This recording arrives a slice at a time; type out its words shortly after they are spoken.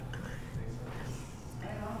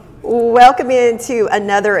Welcome into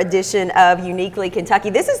another edition of Uniquely Kentucky.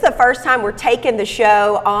 This is the first time we're taking the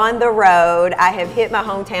show on the road. I have hit my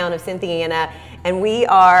hometown of Cynthiana, and we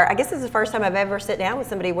are, I guess this is the first time I've ever sat down with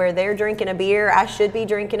somebody where they're drinking a beer. I should be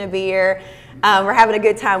drinking a beer. We're having a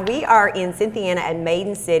good time. We are in Cynthiana at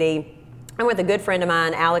Maiden City. I'm with a good friend of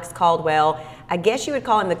mine, Alex Caldwell. I guess you would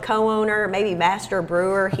call him the co-owner, maybe master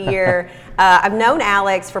brewer here. I've known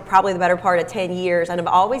Alex for probably the better part of 10 years, and I've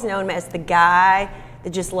always known him as the guy that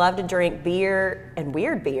just loved to drink beer and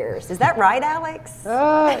weird beers. Is that right, Alex?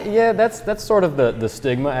 Yeah, that's sort of the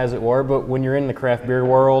stigma, as it were. But when you're in the craft beer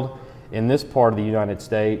world, in this part of the United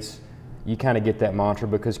States, you kind of get that mantra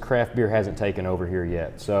because craft beer hasn't taken over here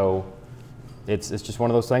yet. So it's just one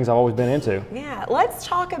of those things I've always been into. Yeah, let's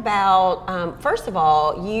talk about, first of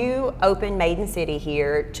all, you opened Maiden City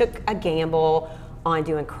here, took a gamble on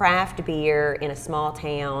doing craft beer in a small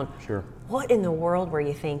town. Sure. What in the world were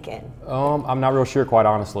you thinking? I'm not real sure, quite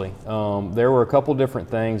honestly. There were a couple different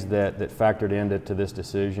things that factored into this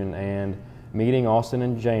decision, and meeting Austin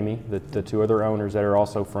and Jamie, the two other owners that are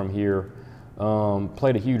also from here,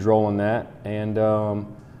 played a huge role in that. And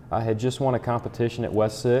I had just won a competition at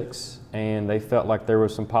West Six, and they felt like there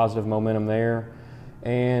was some positive momentum there.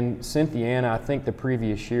 And Cynthiana, I think the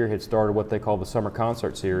previous year had started what they call the Summer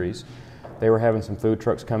Concert Series. They were having some food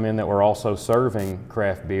trucks come in that were also serving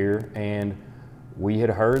craft beer, and we had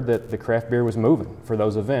heard that the craft beer was moving for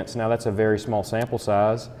those events. Now that's a very small sample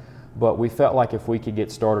size, but we felt like if we could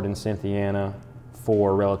get started in Cynthiana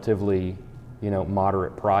for a relatively,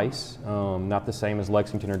 moderate price, not the same as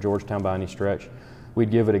Lexington or Georgetown by any stretch, we'd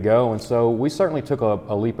give it a go. And so we certainly took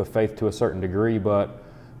a leap of faith to a certain degree, but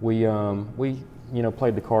we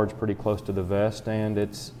played the cards pretty close to the vest, and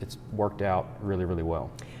it's worked out really, really well.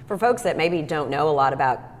 For folks that maybe don't know a lot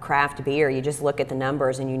about craft beer, you just look at the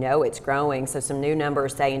numbers and you know it's growing. So some new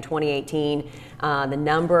numbers say in 2018, the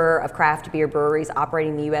number of craft beer breweries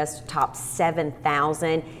operating in the U.S. topped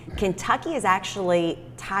 7,000. Kentucky is actually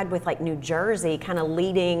tied with like New Jersey, kind of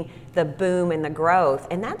leading the boom and the growth.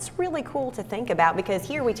 And that's really cool to think about because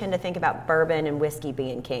here we tend to think about bourbon and whiskey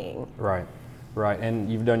being king. Right.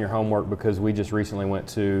 And you've done your homework because we just recently went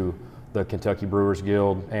to the Kentucky Brewers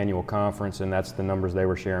Guild annual conference, and that's the numbers they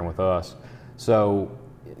were sharing with us. So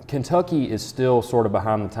Kentucky is still sort of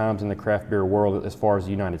behind the times in the craft beer world as far as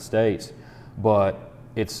the United States, but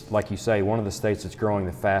it's, like you say, one of the states that's growing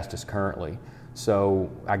the fastest currently.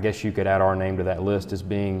 So I guess you could add our name to that list as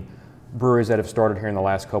being breweries that have started here in the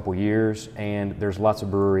last couple years, and there's lots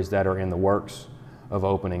of breweries that are in the works of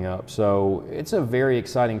opening up. So it's a very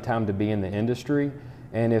exciting time to be in the industry.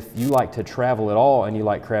 And if you like to travel at all and you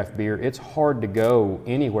like craft beer, it's hard to go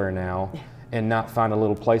anywhere now and not find a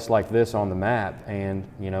little place like this on the map and,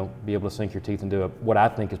 be able to sink your teeth into what I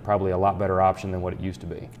think is probably a lot better option than what it used to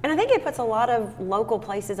be. And I think it puts a lot of local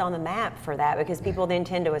places on the map for that because people then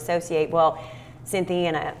tend to associate,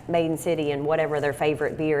 Cynthiana, Maiden City, and whatever their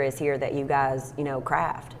favorite beer is here that you guys,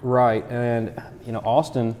 craft. Right. And,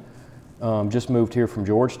 Austin just moved here from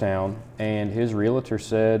Georgetown, and his realtor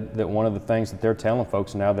said that one of the things that they're telling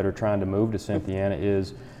folks now that are trying to move to Cynthiana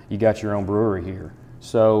is you got your own brewery here.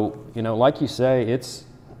 So, like you say, it's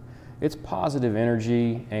positive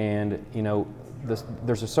energy, and,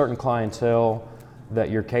 there's a certain clientele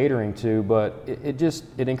that you're catering to, but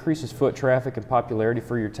it increases foot traffic and popularity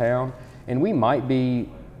for your town. And we might be,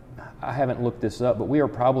 I haven't looked this up, but we are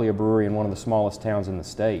probably a brewery in one of the smallest towns in the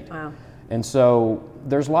state. Wow. And so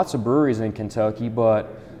there's lots of breweries in Kentucky,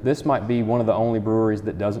 but this might be one of the only breweries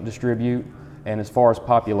that doesn't distribute. And as far as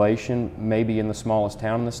population, maybe in the smallest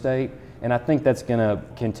town in the state. And I think that's going to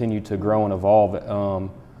continue to grow and evolve.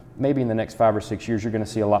 Maybe in the next 5 or 6 years, you're going to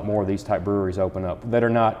see a lot more of these type breweries open up that are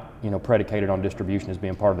not, predicated on distribution as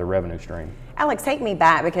being part of their revenue stream. Alex, take me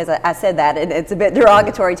back because I said that and it's a bit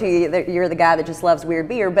derogatory to you that you're the guy that just loves weird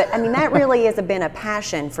beer, but that really has been a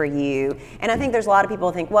passion for you. And I think there's a lot of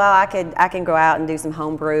people who think, I can go out and do some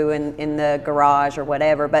home brew in the garage or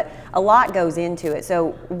whatever, but a lot goes into it.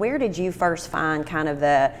 So where did you first find kind of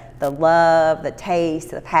the love, the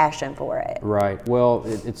taste, the passion for it? Right. Well,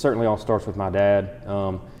 it certainly all starts with my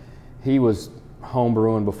dad. He was home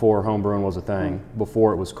brewing before home brewing was a thing,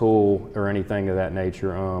 before it was cool or anything of that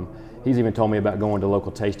nature. He's even told me about going to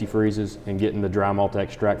local Tasty Freezes and getting the dry malt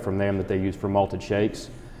extract from them that they use for malted shakes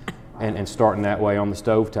and starting that way on the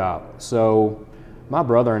stovetop. So my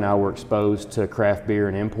brother and I were exposed to craft beer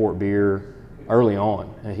and import beer early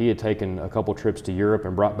on. And he had taken a couple trips to Europe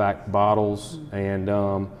and brought back bottles. And,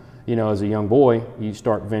 as a young boy, you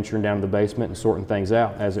start venturing down to the basement and sorting things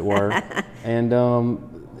out, as it were. And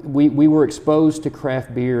we were exposed to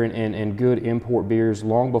craft beer and good import beers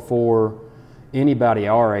long before anybody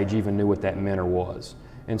our age even knew what that meant or was.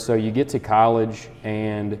 And so you get to college,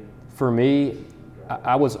 and for me,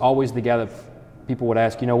 I was always the guy that people would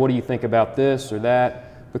ask, what do you think about this or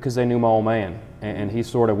that? Because they knew my old man, and he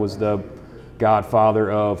sort of was the godfather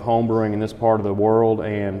of homebrewing in this part of the world,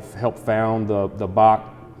 and helped found the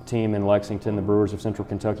Bach team in Lexington, the Brewers of Central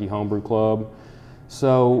Kentucky Homebrew Club.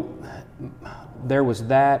 So there was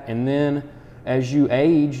that, and then as you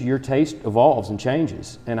age, your taste evolves and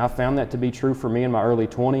changes, and I found that to be true for me in my early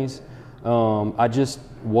 20s. I just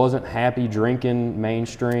wasn't happy drinking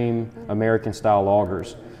mainstream American-style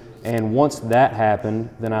lagers, and once that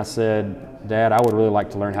happened, then I said, Dad, I would really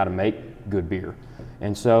like to learn how to make good beer.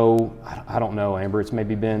 And so, I don't know, Amber, it's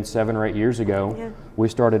maybe been 7 or 8 years ago, we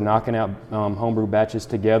started knocking out homebrew batches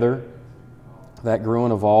together. That grew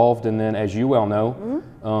and evolved, and then as you well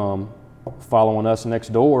know, following us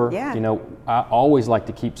next door, I always like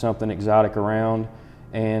to keep something exotic around,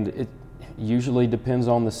 and it usually depends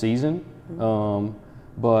on the season,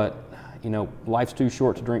 but life's too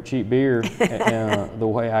short to drink cheap beer, the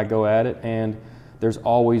way I go at it, and there's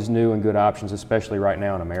always new and good options, especially right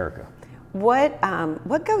now in America. What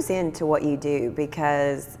goes into what you do?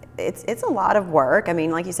 Because it's a lot of work. I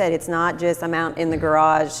mean, like you said, it's not just I'm out in the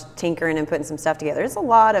garage tinkering and putting some stuff together. It's a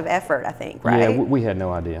lot of effort, I think, right? Yeah, we had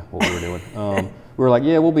no idea what we were doing. We were like,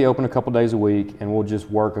 we'll be open a couple days a week, and we'll just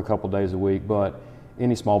work a couple days a week. But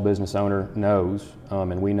any small business owner knows,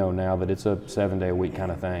 and we know now that it's a 7-day-a-week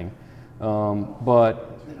kind of thing.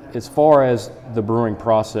 But as far as the brewing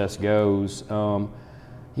process goes,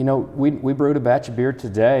 we brewed a batch of beer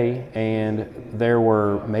today, and there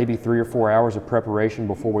were maybe 3 or 4 hours of preparation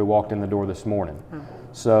before we walked in the door this morning.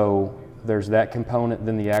 So there's that component.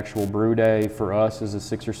 Then the actual brew day for us is a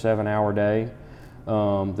 6 or 7 hour day.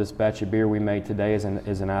 This batch of beer we made today is an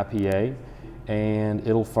IPA, and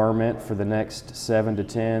it'll ferment for the next 7 to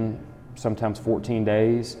 10, sometimes 14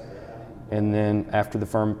 days. And then after the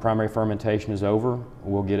primary fermentation is over,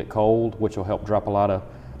 we'll get it cold, which will help drop a lot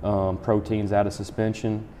of proteins out of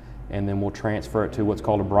suspension, and then we'll transfer it to what's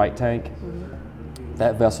called a bright tank.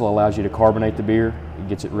 That vessel allows you to carbonate the beer. It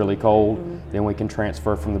gets it really cold. Then we can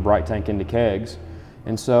transfer from the bright tank into kegs.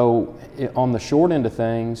 And so on the short end of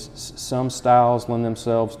things, some styles lend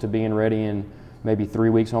themselves to being ready in maybe 3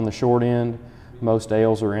 weeks on the short end. Most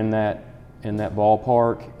ales are in that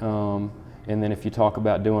ballpark. And then if you talk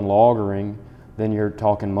about doing lagering, then you're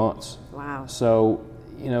talking months. Wow. So,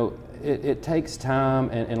 it takes time,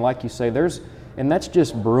 and like you say, and that's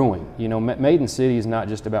just brewing. Maiden City is not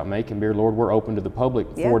just about making beer. Lord, we're open to the public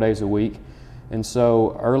 4 days a week. And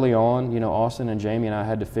so early on, Austin and Jamie and I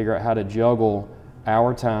had to figure out how to juggle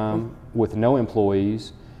our time with no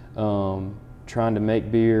employees, trying to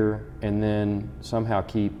make beer, and then somehow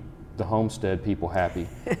keep the homestead people happy.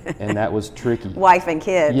 And that was tricky. Wife and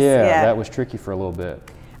kids. Yeah, that was tricky for a little bit.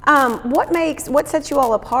 What sets you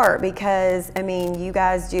all apart? Because, you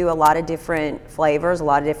guys do a lot of different flavors, a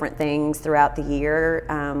lot of different things throughout the year.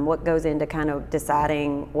 What goes into kind of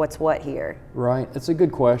deciding what's what here? Right, it's a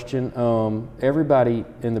good question. Everybody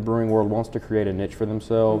in the brewing world wants to create a niche for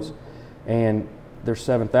themselves, and there's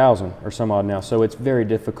 7,000 or some odd now, so it's very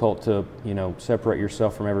difficult to, separate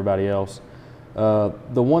yourself from everybody else.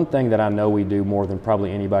 The one thing that I know we do more than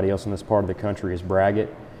probably anybody else in this part of the country is braggot.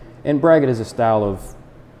 And braggot is a style of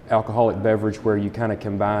alcoholic beverage where you kind of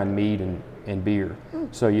combine mead and beer.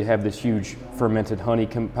 So you have this huge fermented honey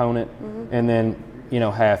component, and then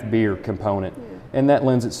half beer component. And that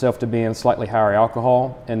lends itself to being slightly higher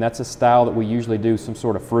alcohol, and that's a style that we usually do some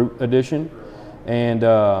sort of fruit addition. And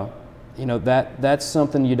that's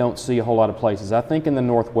something you don't see a whole lot of places. I think in the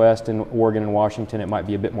Northwest, in Oregon and Washington, it might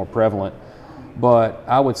be a bit more prevalent. But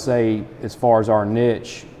I would say, as far as our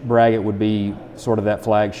niche, braggot would be sort of that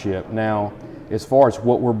flagship. Now, as far as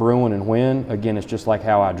what we're brewing and when, again, it's just like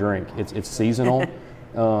how I drink. It's seasonal.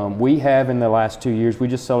 We have, in the last 2 years, we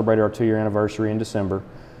just celebrated our 2-year anniversary in December.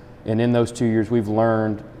 And in those 2 years, we've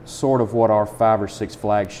learned sort of what our 5 or 6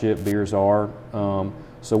 flagship beers are.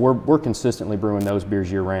 So we're consistently brewing those beers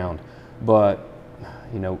year round. But,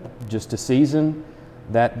 just a season,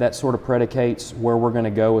 that sort of predicates where we're going to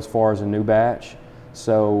go as far as a new batch.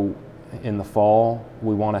 So in the fall,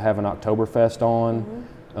 we want to have an Oktoberfest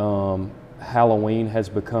on. Halloween has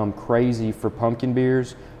become crazy for pumpkin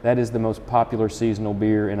beers. That is the most popular seasonal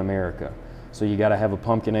beer in America. So you got to have a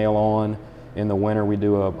pumpkin ale on. In the winter, we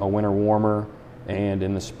do a winter warmer. And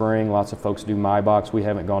in the spring, lots of folks do Maibocks. We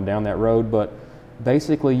haven't gone down that road, but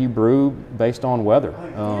basically you brew based on weather.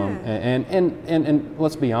 And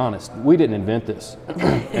let's be honest, we didn't invent this.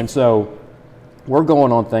 And so we're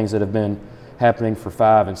going on things that have been happening for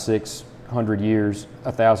 500 and 600 years,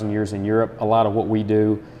 1,000 years in Europe. A lot of what we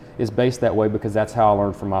do is based that way because that's how I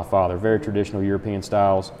learned from my father. Very traditional European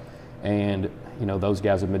styles, and you know, those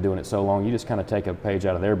guys have been doing it so long. You just kind of take a page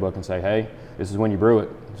out of their book and say, hey, this is when you brew it,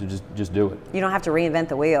 so just do it. You don't have to reinvent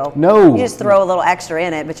the wheel. No. You just throw a little extra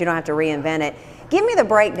in it, but you don't have to reinvent it. Give me the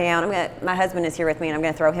breakdown. My husband is here with me, and I'm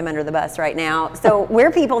going to throw him under the bus right now. So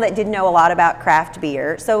we're people that didn't know a lot about craft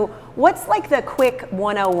beer. So what's like the quick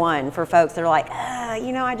 101 for folks that are like,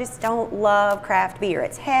 you know, I just don't love craft beer.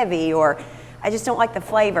 It's heavy, or I just don't like the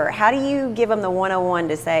flavor. How do you give them the 101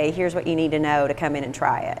 to say, here's what you need to know to come in and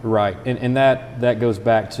try it? Right, and that goes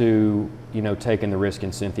back to, you know, taking the risk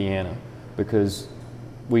in Cynthiana, because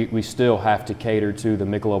we still have to cater to the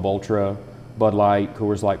Michelob Ultra, Bud Light,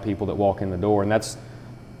 Coors Light people that walk in the door. And that's,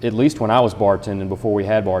 at least when I was bartending, before we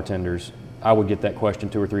had bartenders, I would get that question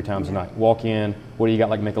 2 or 3 times a night. Walk in, what do you got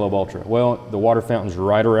like Michelob Ultra? Well, the water fountain's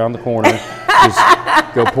right around the corner.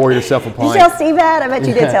 Just go pour yourself a pint. Did you tell Steve that? I bet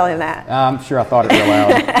you did tell him that. I'm sure I thought it real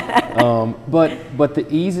loud. But the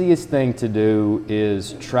easiest thing to do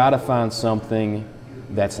is try to find something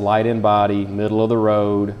that's light in body, middle of the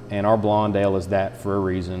road, and our Blonde Ale is that for a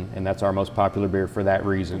reason, and that's our most popular beer for that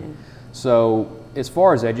reason. So as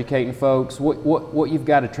far as educating folks, what you've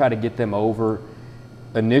got to try to get them over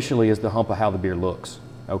initially is the hump of how the beer looks,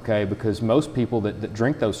 okay? Because most people that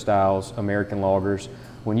drink those styles, American lagers,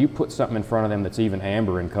 when you put something in front of them that's even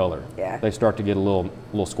amber in color, they start to get a little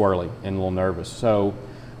squirrely and a little nervous. So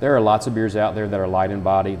there are lots of beers out there that are light in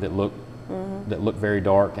body, that look very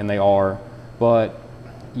dark, and they are, but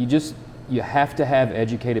you have to have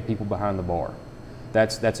educated people behind the bar.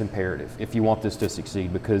 That's imperative if you want this to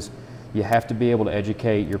succeed, because you have to be able to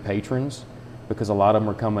educate your patrons, because a lot of them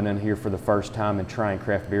are coming in here for the first time and trying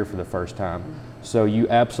craft beer for the first time. So you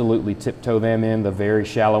absolutely tiptoe them in the very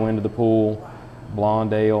shallow end of the pool.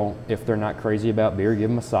 Blonde Ale, if they're not crazy about beer, give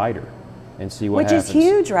them a cider and see what happens. Which is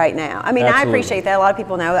huge right now. I mean, Absolutely. I appreciate that. A lot of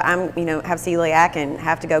people know that I'm, have celiac and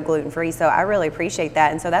have to go gluten-free, so I really appreciate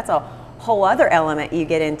that. And so that's a whole other element you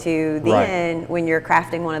get into then when you're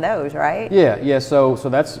crafting one of those, right? Yeah. So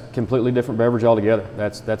that's a completely different beverage altogether.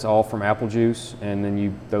 That's all from apple juice, and then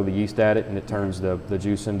you throw the yeast at it, and it turns the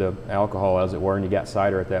juice into alcohol, as it were, and you got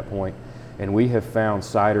cider at that point. And we have found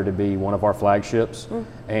cider to be one of our flagships,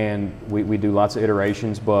 and we do lots of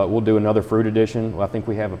iterations, but we'll do another fruit edition. I think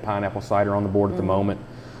we have a pineapple cider on the board at the moment.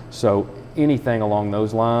 So anything along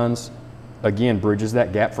those lines, again, bridges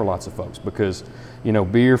that gap for lots of folks, because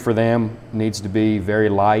beer for them needs to be very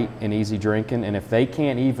light and easy drinking, and if they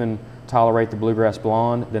can't even tolerate the Bluegrass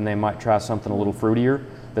Blonde, then they might try something a little fruitier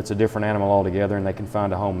that's a different animal altogether, and they can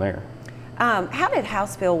find a home there. How did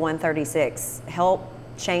House Bill 136 help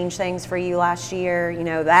change things for you last year?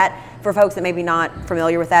 That for folks that maybe not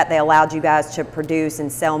familiar with that, they allowed you guys to produce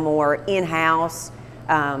and sell more in-house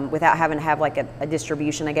without having to have like a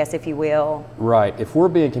distribution, I guess, if you will. Right. If we're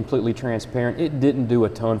being completely transparent, it didn't do a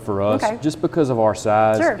ton for us just because of our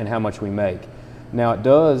size and how much we make. Now, it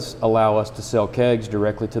does allow us to sell kegs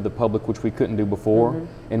directly to the public, which we couldn't do before,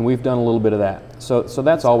 and we've done a little bit of that. So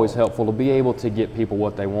that's always helpful, to be able to get people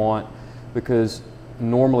what they want, because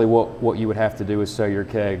normally what you would have to do is sell your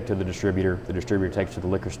keg to the distributor takes it to the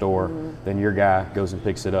liquor store, then your guy goes and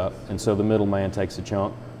picks it up, and so the middleman takes a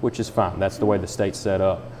chunk, which is fine. That's the way the state's set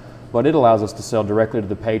up. But it allows us to sell directly to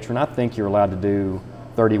the patron. I think you're allowed to do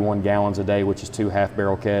 31 gallons a day, which is 2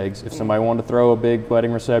 half-barrel kegs. If somebody wanted to throw a big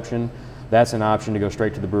wedding reception, that's an option to go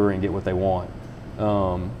straight to the brewery and get what they want.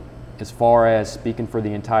 As far as speaking for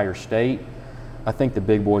the entire state, I think the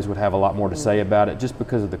big boys would have a lot more to say about it, just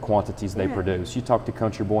because of the quantities they produce. You talk to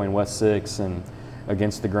Country Boy and West Six and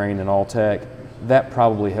Against the Grain and Alltech, that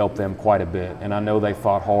probably helped them quite a bit. And I know they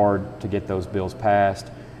fought hard to get those bills passed.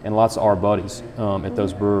 And lots of our buddies at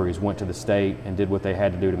those breweries went to the state and did what they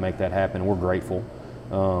had to do to make that happen. We're grateful.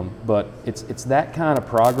 But it's that kind of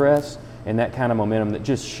progress and that kind of momentum that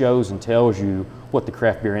just shows and tells you what the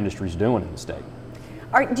craft beer industry is doing in the state.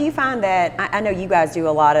 Do you find that, I know you guys do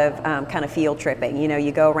a lot of kind of field tripping,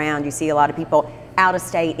 you go around, you see a lot of people out of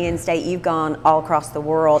state, in state, you've gone all across the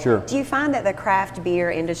world. Sure. Do you find that the craft beer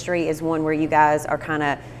industry is one where you guys are kind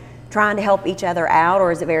of trying to help each other out,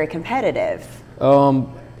 or is it very competitive?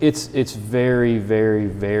 It's very, very,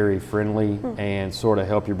 very friendly and sort of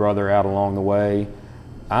help your brother out along the way.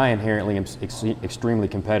 I inherently am extremely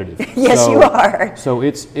competitive. Yes, you are. So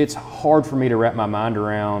it's hard for me to wrap my mind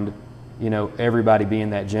around everybody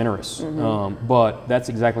being that generous. But that's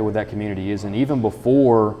exactly what that community is. And even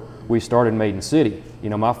before we started Maiden City,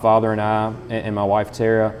 my father and I and my wife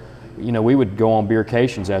Tara, we would go on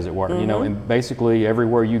beercations, as it were, and basically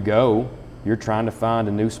everywhere you go, you're trying to find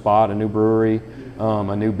a new spot, a new brewery,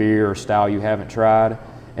 a new beer or style you haven't tried.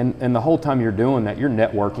 And the whole time you're doing that, you're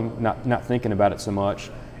networking, not thinking about it so much.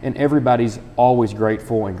 and everybody's always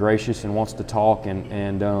grateful and gracious and wants to talk,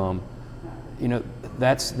 and you know,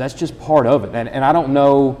 that's just part of it. And I don't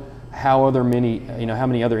know how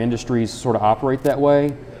many other industries sort of operate that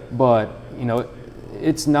way, but you know,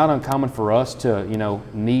 it's not uncommon for us to, you know,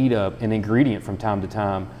 need an ingredient from time to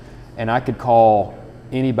time, and I could call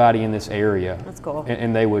anybody in this area. That's cool.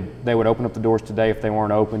 And they would open up the doors today if they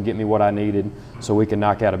weren't open, get me what I needed, so we can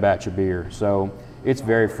knock out a batch of beer. So it's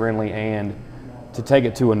very friendly, and to take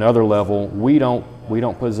it to another level, we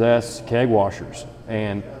don't possess keg washers,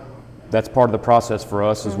 and that's part of the process for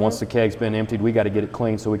us. Is once the keg's been emptied, we got to get it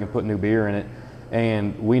clean so we can put new beer in it.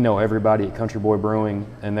 And we know everybody at Country Boy Brewing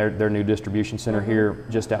and their new distribution center here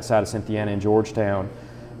just outside of Cynthiana in Georgetown,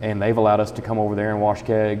 and they've allowed us to come over there and wash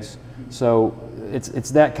kegs. So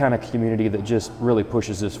it's that kind of community that just really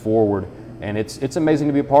pushes this forward, and it's amazing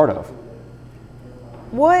to be a part of.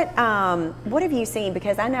 What have you seen?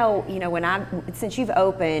 Because I know, you know, since you've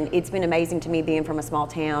opened, it's been amazing to me being from a small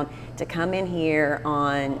town to come in here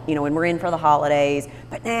on, you know, when we're in for the holidays.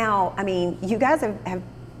 But now, I mean, you guys have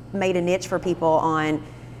made a niche for people on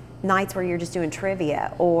nights where you're just doing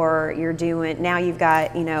trivia, or now you've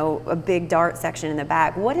got, you know, a big dart section in the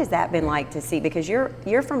back. What has that been like to see? Because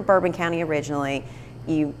you're from Bourbon County originally.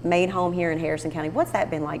 You made home here in Harrison County. What's that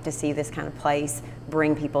been like to see this kind of place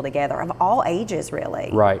bring people together of all ages, really?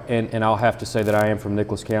 Right, and I'll have to say that I am from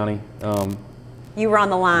Nicholas County. You were on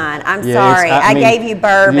the line. I'm Yeah, sorry. I gave you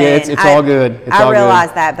bourbon. Yeah, it's all good. I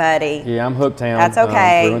realize that, buddy. Yeah, I'm Hooktown. That's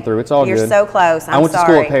okay. Through and through. It's all You're good. so close. I went to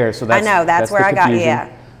school at Paris, so that's I know that's where the I got. confusion.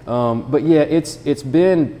 Yeah. But yeah, it's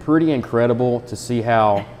been pretty incredible to see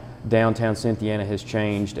how downtown Cynthiana has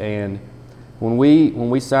changed. And when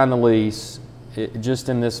we signed the lease, just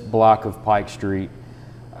in this block of Pike Street,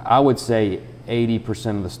 I would say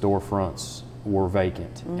 80% of the storefronts were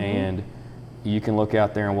vacant. And you can look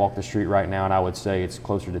out there and walk the street right now, and I would say it's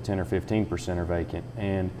closer to 10 or 15% are vacant.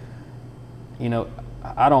 And you know,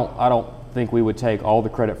 I don't think we would take all the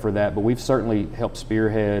credit for that, but we've certainly helped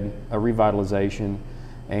spearhead a revitalization.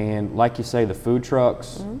 And like you say, the food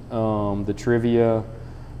trucks, the trivia,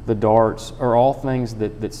 the darts are all things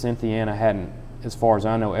that Cynthiana hadn't, as far as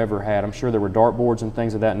I know, ever had. I'm sure there were dart boards and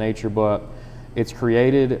things of that nature, but it's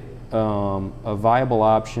created a viable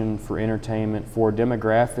option for entertainment for a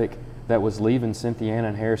demographic that was leaving Cynthiana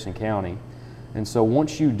and Harrison County. And so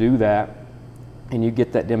once you do that and you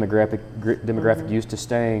get that demographic used to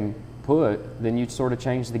staying put, then you sort of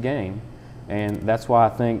change the game. And that's why I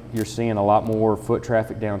think you're seeing a lot more foot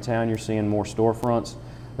traffic downtown. You're seeing more storefronts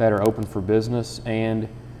that are open for business, and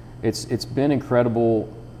it's been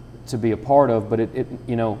incredible to be a part of. But it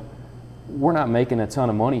you know, we're not making a ton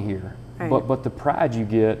of money here, right. but the pride you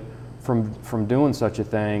get from doing such a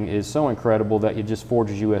thing is so incredible that it just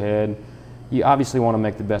forges you ahead. You obviously want to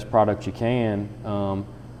make the best product you can,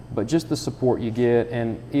 but just the support you get,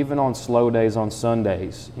 and even on slow days on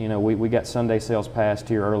Sundays, you know, we got Sunday sales passed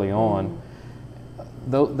here early on.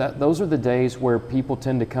 Those are the days where people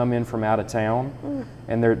tend to come in from out of town,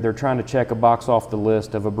 and they're trying to check a box off the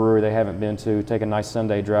list of a brewery they haven't been to, take a nice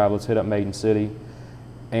Sunday drive, let's hit up Maiden City.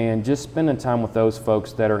 And just spending time with those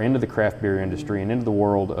folks that are into the craft beer industry and into the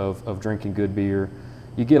world of drinking good beer,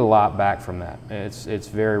 you get a lot back from that. It's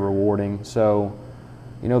very rewarding. So,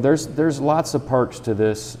 you know, there's lots of perks to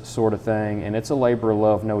this sort of thing, and it's a labor of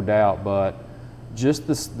love, no doubt, but just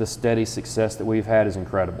the steady success that we've had is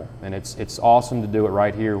incredible. And it's awesome to do it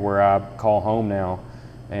right here where I call home now.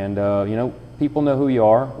 And, you know, people know who you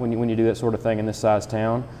are when you do that sort of thing in this size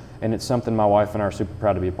town, and it's something my wife and I are super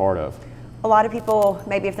proud to be a part of. A lot of people,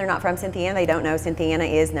 maybe if they're not from Cynthiana, they don't know Cynthiana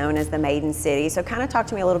is known as the Maiden City. So kind of talk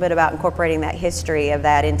to me a little bit about incorporating that history of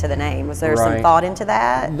that into the name. Was there some thought into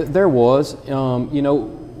that? There was. You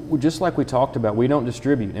know, just like we talked about, we don't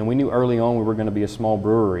distribute, and we knew early on we were going to be a small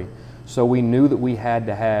brewery. So we knew that we had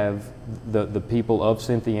to have the people of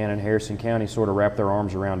Cynthiana and Harrison County sort of wrap their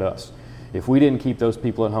arms around us. If we didn't keep those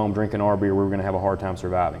people at home drinking our beer, we were going to have a hard time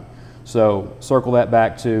surviving. So circle that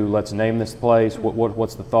back to let's name this place,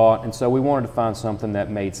 what's the thought? And so we wanted to find something that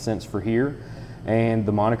made sense for here. And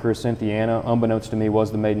the moniker of Cynthiana, unbeknownst to me,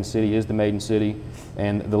 was the Maiden City, is the Maiden City.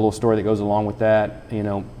 And the little story that goes along with that, you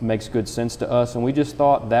know, makes good sense to us. And we just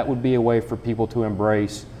thought that would be a way for people to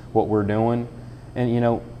embrace what we're doing. And, you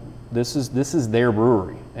know, this is their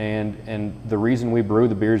brewery. And the reason we brew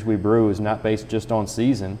the beers we brew is not based just on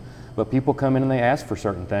season, but people come in and they ask for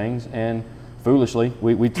certain things. And foolishly,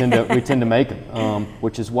 we tend to make them,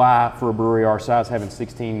 which is why for a brewery our size, having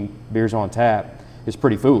 16 beers on tap is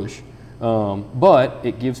pretty foolish. But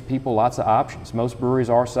it gives people lots of options. Most breweries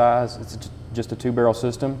our size, it's just a 2-barrel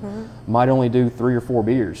system, might only do 3 or 4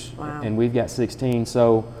 beers, wow. And we've got 16.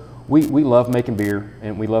 So we love making beer,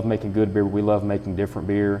 and we love making good beer, but we love making different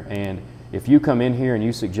beer. And if you come in here and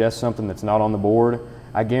you suggest something that's not on the board,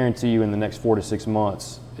 I guarantee you in the next 4 to 6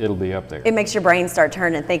 months, it'll be up there. It makes your brain start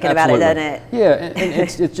turning, thinking Absolutely. about it, doesn't it? Yeah, and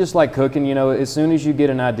it's just like cooking. You know, as soon as you get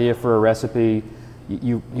an idea for a recipe,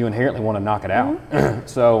 you inherently want to knock it out.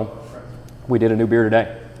 So we did a new beer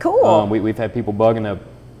today. Cool. We've had people bugging out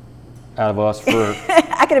of us for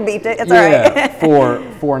I could have beeped it. It's all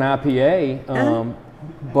right. for an IPA.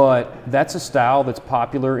 But that's a style that's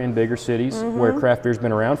popular in bigger cities where craft beer's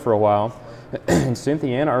been around for a while. And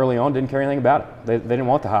Cynthiana early on didn't care anything about it. They didn't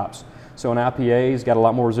want the hops. So an IPA's got a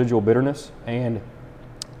lot more residual bitterness. And,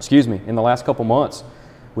 in the last couple months,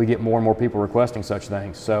 we get more and more people requesting such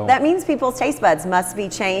things. So that means people's taste buds must be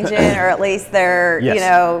changing, or at least they're,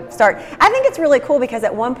 Yes. I think it's really cool because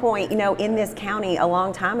at one point, in this county a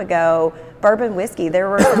long time ago, bourbon whiskey, there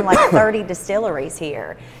were some like 30 distilleries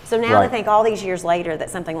here. So now Right. to think all these years later that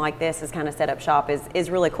something like this has kind of set up shop is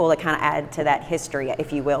really cool to kind of add to that history,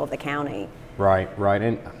 if you will, of the county. Right.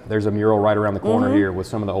 And there's a mural right around the corner here with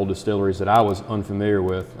some of the old distilleries that I was unfamiliar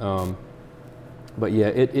with. But yeah,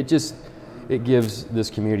 it gives this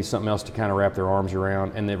community something else to kind of wrap their arms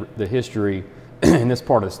around. And the history in this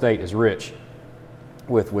part of the state is rich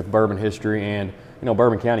with bourbon history. And,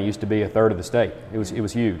 Bourbon County used to be a third of the state. It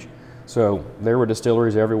was huge. So there were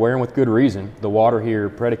distilleries everywhere, and with good reason. The water here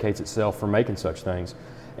predicates itself for making such things.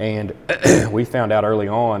 And we found out early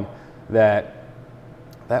on that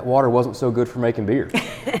water wasn't so good for making beer.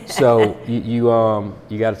 So you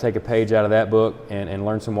got to take a page out of that book and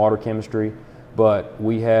learn some water chemistry. But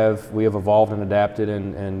we have evolved and adapted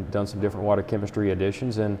and done some different water chemistry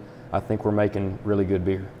additions, and I think we're making really good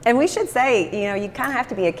beer. And we should say, you kind of have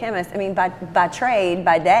to be a chemist. I mean, by trade,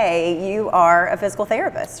 by day, you are a physical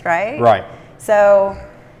therapist, right? Right. So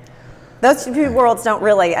those two worlds don't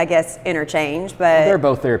really, I guess, interchange, but They're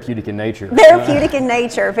both therapeutic in nature. Therapeutic in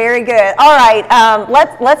nature, very good. All right,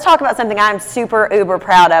 let's talk about something I'm super uber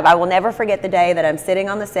proud of. I will never forget the day that I'm sitting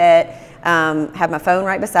on the set, have my phone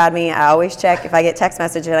right beside me. I always check if I get text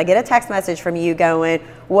messages. I get a text message from you going,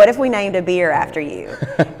 "What if we named a beer after you?"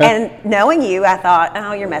 And knowing you, I thought,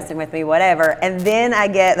 "Oh, you're messing with me, whatever." And then I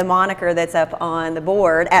get the moniker that's up on the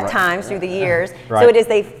board at times through the years. Right. So it is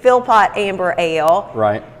the Philpott Amber Ale.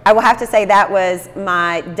 Right. I will have to say that was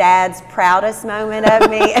my dad's proudest moment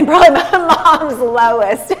of me and probably my mom's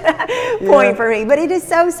lowest point for me. But it is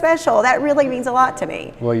so special. That really means a lot to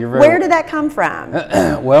me. Well, you're very Where did that come from?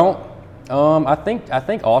 Well, I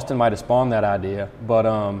think Austin might have spawned that idea, but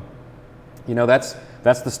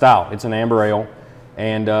that's the style. It's an amber ale,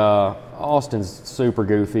 and Austin's super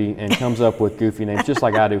goofy and comes up with goofy names just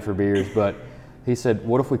like I do for beers. But he said,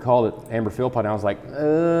 "What if we called it Amber Philpott?" And I was like,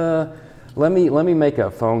 Let me make a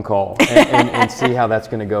phone call and see how that's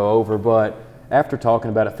going to go over. But after talking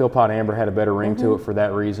about it, Philpott Amber had a better ring to it for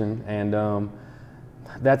that reason, and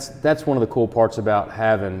that's one of the cool parts about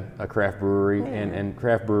having a craft brewery and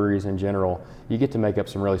craft breweries in general. You get to make up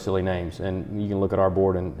some really silly names, and you can look at our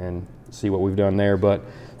board and see what we've done there. But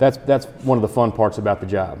that's one of the fun parts about the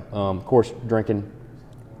job. Of course, drinking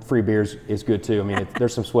free beers is good too. I mean,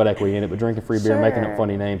 there's some sweat equity in it, but drinking free beer and making up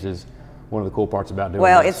funny names is one of the cool parts about doing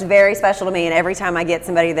Well, this. it's very special to me, and every time I get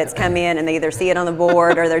somebody that's come in and they either see it on the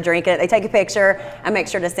board or they're drinking it, they take a picture, I make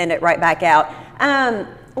sure to send it right back out.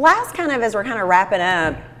 Last kind of as we're kind of wrapping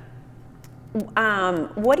up,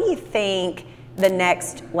 what do you think the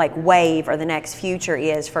next wave or the next future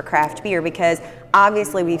is for craft beer? Because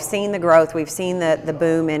obviously we've seen the growth, we've seen the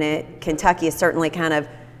boom in it. Kentucky is certainly kind of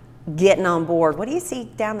getting on board. What do you see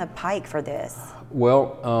down the pike for this?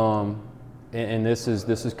 Well, and this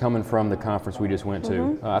is coming from the conference we just went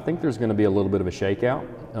to. I think there's going to be a little bit of a shakeout.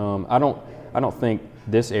 I don't think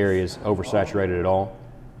this area is oversaturated at all,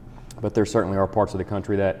 but there certainly are parts of the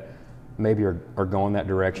country that maybe are going that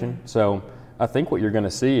direction. So I think what you're going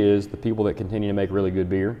to see is the people that continue to make really good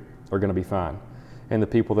beer are going to be fine, and the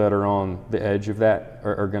people that are on the edge of that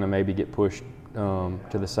are going to maybe get pushed to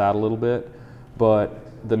the side a little bit.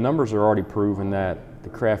 But the numbers are already proven that the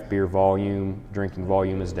craft beer drinking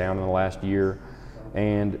volume is down in the last year,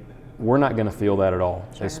 and we're not going to feel that at all,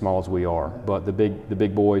 as small as we are. But the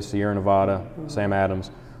big boys, Sierra Nevada, Sam Adams,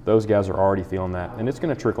 those guys are already feeling that, and it's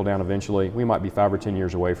going to trickle down eventually. We might be 5 or 10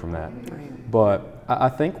 years away from that. Right. But I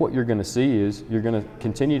think what you're going to see is you're going to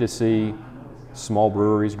continue to see small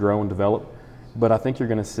breweries grow and develop, but I think you're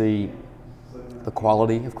going to see the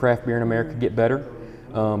quality of craft beer in America get better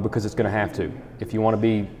because it's going to have to. If you want to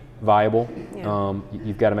be viable,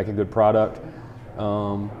 you've got to make a good product.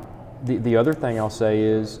 The other thing I'll say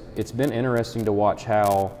is it's been interesting to watch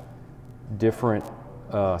how different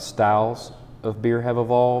styles of beer have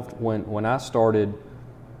evolved. When I started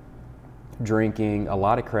drinking a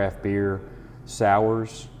lot of craft beer,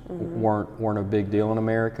 sours weren't a big deal in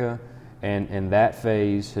America, and that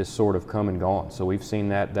phase has sort of come and gone. So we've seen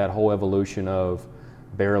that whole evolution of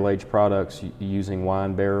barrel-aged products using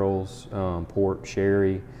wine barrels, port,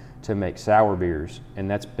 sherry, to make sour beers, and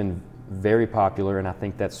that's been very popular, and I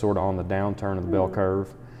think that's sort of on the downturn of the bell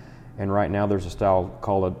curve. And right now there's a style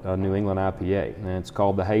called a New England IPA, and it's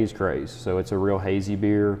called the Haze Craze. So it's a real hazy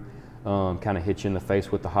beer, kind of hits you in the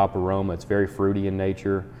face with the hop aroma. It's very fruity in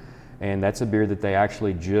nature, and that's a beer that they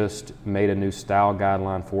actually just made a new style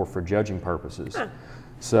guideline for judging purposes.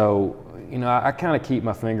 So, you know, I kind of keep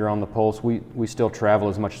my finger on the pulse. We still travel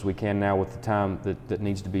as much as we can now with the time that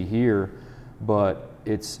needs to be here, but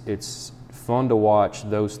it's fun to watch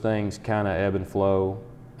those things kind of ebb and flow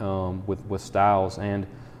with styles. And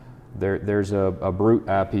there's a Brut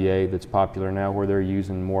IPA that's popular now where they're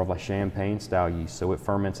using more of a champagne style yeast, so it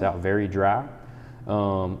ferments out very dry,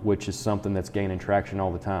 which is something that's gaining traction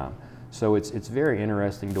all the time. So it's very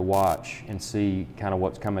interesting to watch and see kind of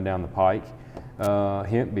what's coming down the pike.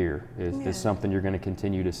 Hemp beer is something you're going to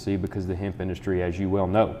continue to see because the hemp industry, as you well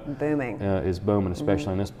know, is booming,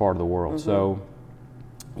 especially in this part of the world. So,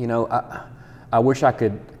 you know, I wish I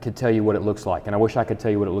could tell you what it looks like, and I wish I could tell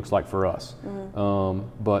you what it looks like for us.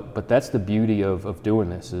 But that's the beauty of doing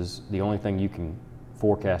this, is the only thing you can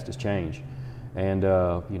forecast is change. And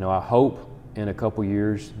you know, I hope in a couple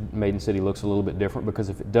years Maiden City looks a little bit different, because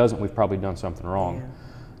if it doesn't, we've probably done something wrong. Yeah.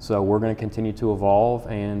 So we're going to continue to evolve,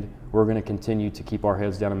 and we're going to continue to keep our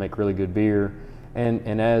heads down and make really good beer.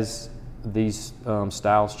 And as these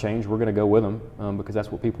styles change, we're going to go with them, because that's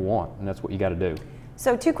what people want, and that's what you got to do.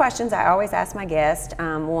 So 2 questions I always ask my guest.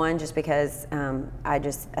 One, just because I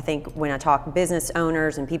think when I talk business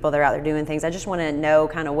owners and people that are out there doing things, I just want to know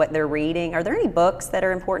kind of what they're reading. Are there any books that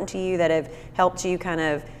are important to you that have helped you kind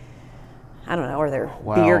of, I don't know, are there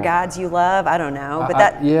beer guides you love? I don't know. But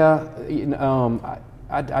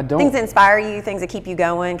I don't. Things that inspire you, things that keep you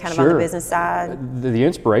going, kind of on the business side? The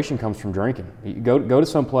inspiration comes from drinking. You go to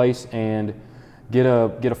some place and get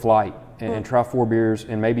a flight and try 4 beers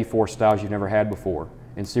and maybe 4 styles you've never had before,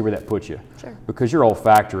 and see where that puts you. Sure. Because your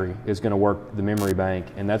olfactory is going to work the memory bank,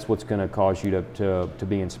 and that's what's going to cause you to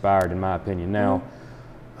be inspired, in my opinion. Now,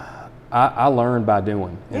 I learned by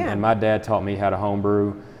doing, and my dad taught me how to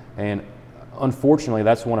homebrew, and unfortunately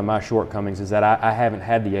that's one of my shortcomings, is that I haven't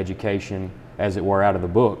had the education, as it were, out of the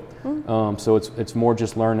book. So it's more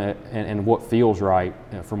just learning and what feels right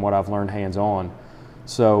from what I've learned hands-on.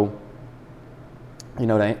 So, you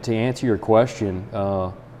know, to answer your question,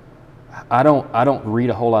 I don't read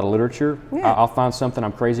a whole lot of literature. I'll find something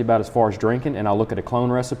I'm crazy about as far as drinking, and I'll look at a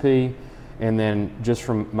clone recipe, and then just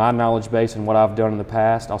from my knowledge base and what I've done in the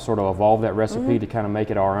past, I'll sort of evolve that recipe to kind of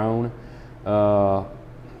make it our own.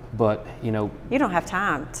 But, you know, you don't have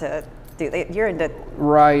time to do that. You're into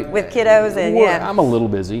with kiddos, and I'm a little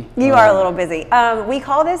busy. You are a little busy. We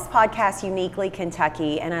call this podcast Uniquely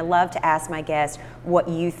Kentucky, and I love to ask my guests what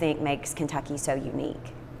you think makes Kentucky so unique.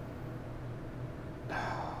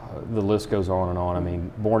 The list goes on and on. I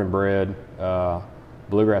mean, born and bred,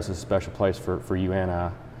 bluegrass is a special place for you and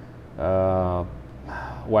I.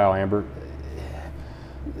 Wow, Amber.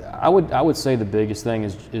 I would say the biggest thing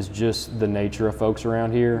is just the nature of folks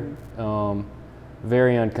around here.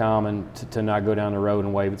 Very uncommon to not go down the road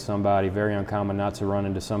and wave at somebody. Very uncommon not to run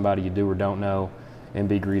into somebody you do or don't know and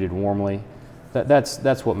be greeted warmly.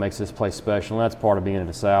 That's what makes this place special, and that's part of being in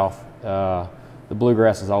the South. The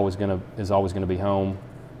bluegrass is always gonna be home,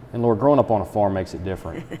 and Lord, growing up on a farm makes it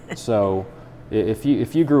different. So if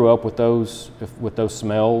you grew up with those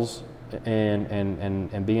smells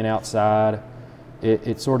and being outside,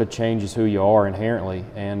 it sort of changes who you are inherently.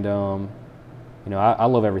 And you know, I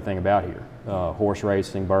love everything about here. Horse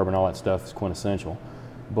racing, bourbon, all that stuff is quintessential.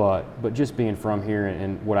 But just being from here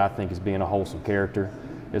and what I think is being a wholesome character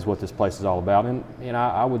is what this place is all about. And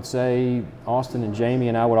I would say Austin and Jamie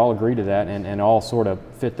and I would all agree to that, and all sort of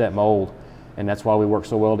fit that mold. And that's why we work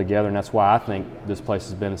so well together, and that's why I think this place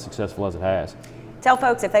has been as successful as it has. Tell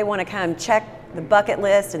folks, if they want to come check the bucket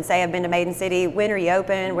list and say I've been to Maiden City, when are you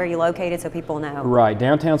open, where are you located, so people know? Right,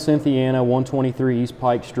 downtown Cynthiana, 123 East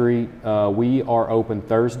Pike Street. We are open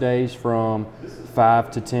Thursdays from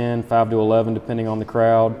 5 to 10, 5 to 11, depending on the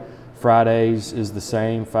crowd. Fridays is the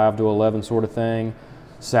same, 5 to 11 sort of thing.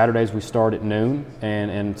 Saturdays we start at noon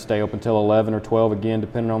and stay open till 11 or 12 again,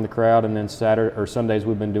 depending on the crowd. And then Sundays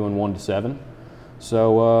we've been doing 1 to 7.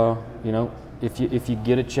 So you know, if you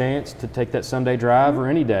get a chance to take that Sunday drive or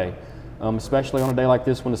any day, especially on a day like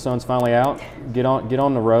this when the sun's finally out. Get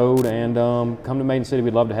on the road and come to Maiden City.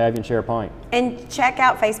 We'd love to have you and share a pint. And check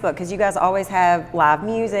out Facebook because you guys always have live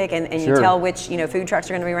music and you Sure. tell which food trucks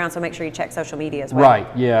are going to be around. So make sure you check social media as well. Right,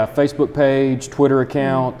 yeah, Facebook page, Twitter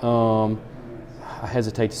account. I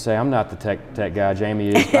hesitate to say I'm not the tech guy. Jamie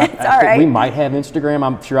is. It's all right. We might have Instagram.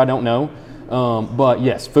 I'm sure I don't know. But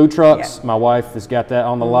yes, food trucks. Yeah. My wife has got that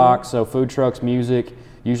on the lock. So food trucks, music.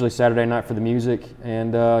 Usually Saturday night for the music.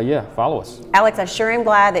 And yeah, follow us. Alex, I sure am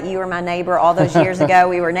glad that you were my neighbor all those years ago.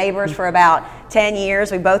 We were neighbors for about 10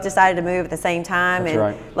 years. We both decided to move at the same time. That's and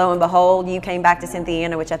right. Lo and behold, you came back to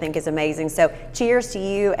Cynthiana, which I think is amazing. So cheers to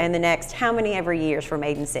you and the next how many ever years for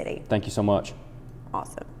Maiden City. Thank you so much.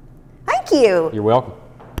 Awesome. Thank you. You're welcome.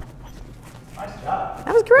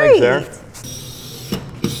 That was great. Thanks,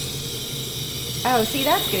 Oh, see,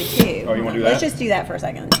 that's good too. Oh, you wanna do Let's that? just do that for a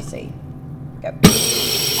second and just see. Go.